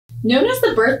Known as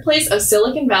the birthplace of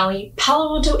Silicon Valley,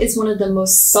 Palo Alto is one of the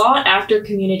most sought-after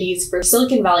communities for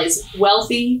Silicon Valley's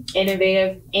wealthy,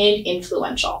 innovative, and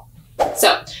influential.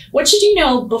 So, what should you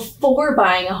know before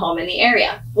buying a home in the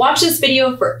area? Watch this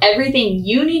video for everything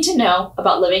you need to know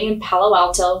about living in Palo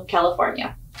Alto,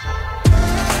 California.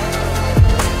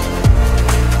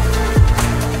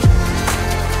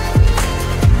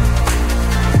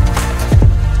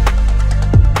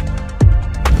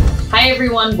 Hi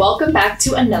everyone, welcome back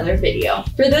to another video.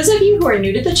 For those of you who are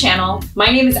new to the channel,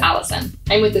 my name is Allison.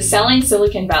 I'm with the Selling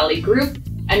Silicon Valley group,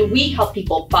 and we help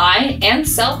people buy and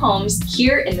sell homes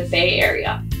here in the Bay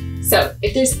Area. So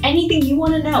if there's anything you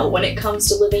want to know when it comes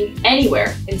to living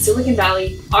anywhere in Silicon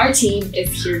Valley, our team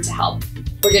is here to help.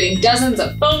 We're getting dozens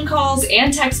of phone calls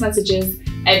and text messages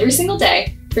every single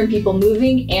day from people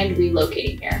moving and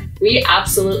relocating here. We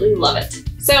absolutely love it.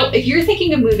 So if you're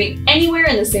thinking of moving anywhere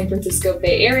in the San Francisco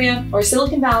Bay Area or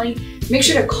Silicon Valley, make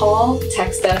sure to call,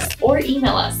 text us, or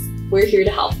email us. We're here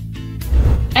to help.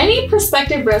 Any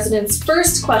prospective resident's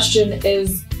first question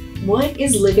is, what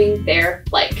is living there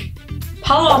like?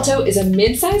 Palo Alto is a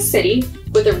mid-sized city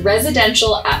with a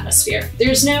residential atmosphere.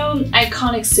 There's no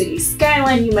iconic city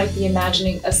skyline you might be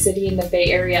imagining a city in the Bay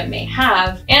Area may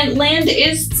have, and land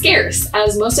is scarce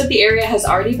as most of the area has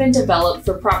already been developed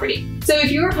for property. So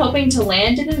if you're hoping to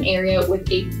land in an area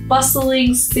with a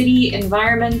bustling city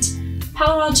environment,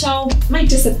 Palo Alto might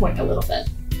disappoint a little bit.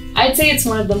 I'd say it's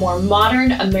one of the more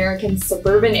modern American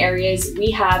suburban areas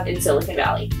we have in Silicon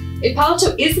Valley. If Palo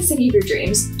Alto is the city of your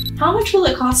dreams, how much will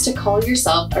it cost to call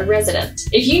yourself a resident?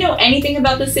 If you know anything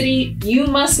about the city, you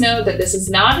must know that this is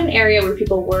not an area where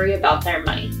people worry about their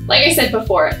money. Like I said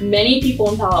before, many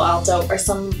people in Palo Alto are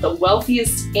some of the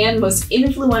wealthiest and most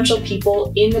influential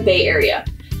people in the Bay Area.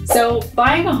 So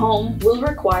buying a home will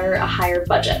require a higher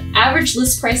budget. Average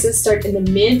list prices start in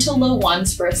the mid to low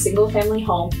ones for a single family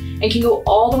home and can go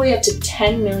all the way up to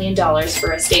 $10 million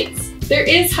for estates. There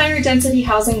is higher density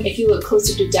housing if you look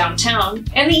closer to downtown,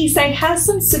 and the East Side has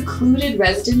some secluded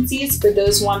residencies for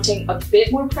those wanting a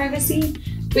bit more privacy,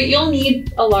 but you'll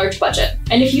need a large budget.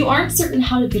 And if you aren't certain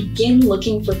how to begin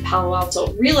looking for Palo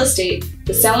Alto real estate,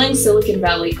 the Selling Silicon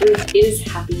Valley group is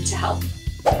happy to help.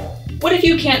 What if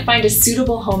you can't find a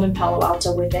suitable home in Palo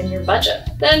Alto within your budget?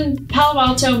 Then Palo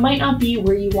Alto might not be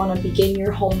where you want to begin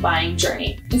your home buying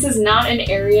journey. This is not an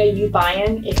area you buy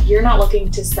in if you're not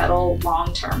looking to settle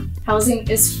long term. Housing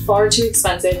is far too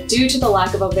expensive due to the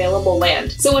lack of available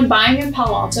land. So when buying in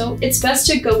Palo Alto, it's best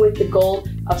to go with the goal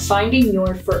of finding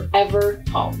your forever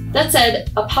home. That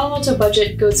said, a Palo Alto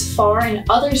budget goes far in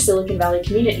other Silicon Valley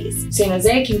communities. San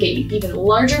Jose can get you even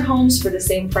larger homes for the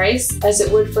same price as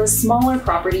it would for a smaller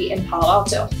property in Palo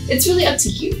Alto. It's really up to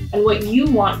you and what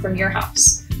you want from your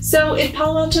house. So if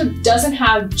Palo Alto doesn't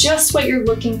have just what you're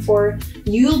looking for,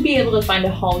 you'll be able to find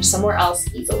a home somewhere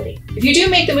else easily. If you do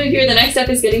make the move here, the next step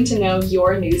is getting to know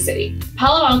your new city.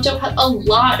 Palo Alto has a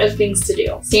lot of things to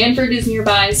do. Stanford is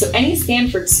nearby, so any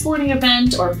Stanford sporting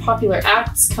event or popular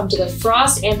acts come to the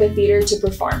Frost Amphitheater to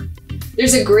perform.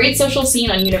 There's a great social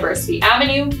scene on University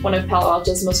Avenue, one of Palo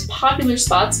Alto's most popular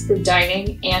spots for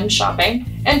dining and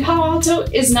shopping, and Palo Alto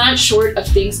is not short of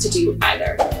things to do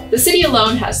either. The city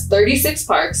alone has 36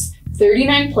 parks,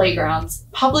 39 playgrounds,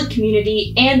 public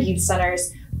community and youth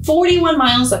centers, 41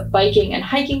 miles of biking and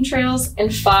hiking trails,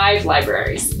 and 5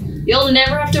 libraries. You'll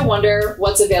never have to wonder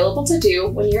what's available to do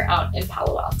when you're out in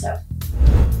Palo Alto.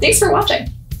 Thanks for watching.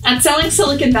 At Selling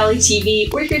Silicon Valley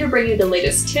TV, we're here to bring you the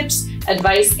latest tips,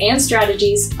 advice, and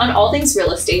strategies on all things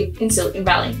real estate in Silicon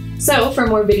Valley. So for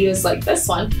more videos like this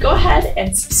one, go ahead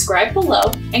and subscribe below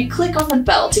and click on the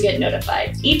bell to get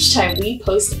notified each time we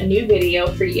post a new video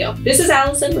for you. This is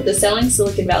Allison with the Selling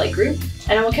Silicon Valley group,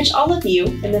 and I will catch all of you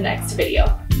in the next video.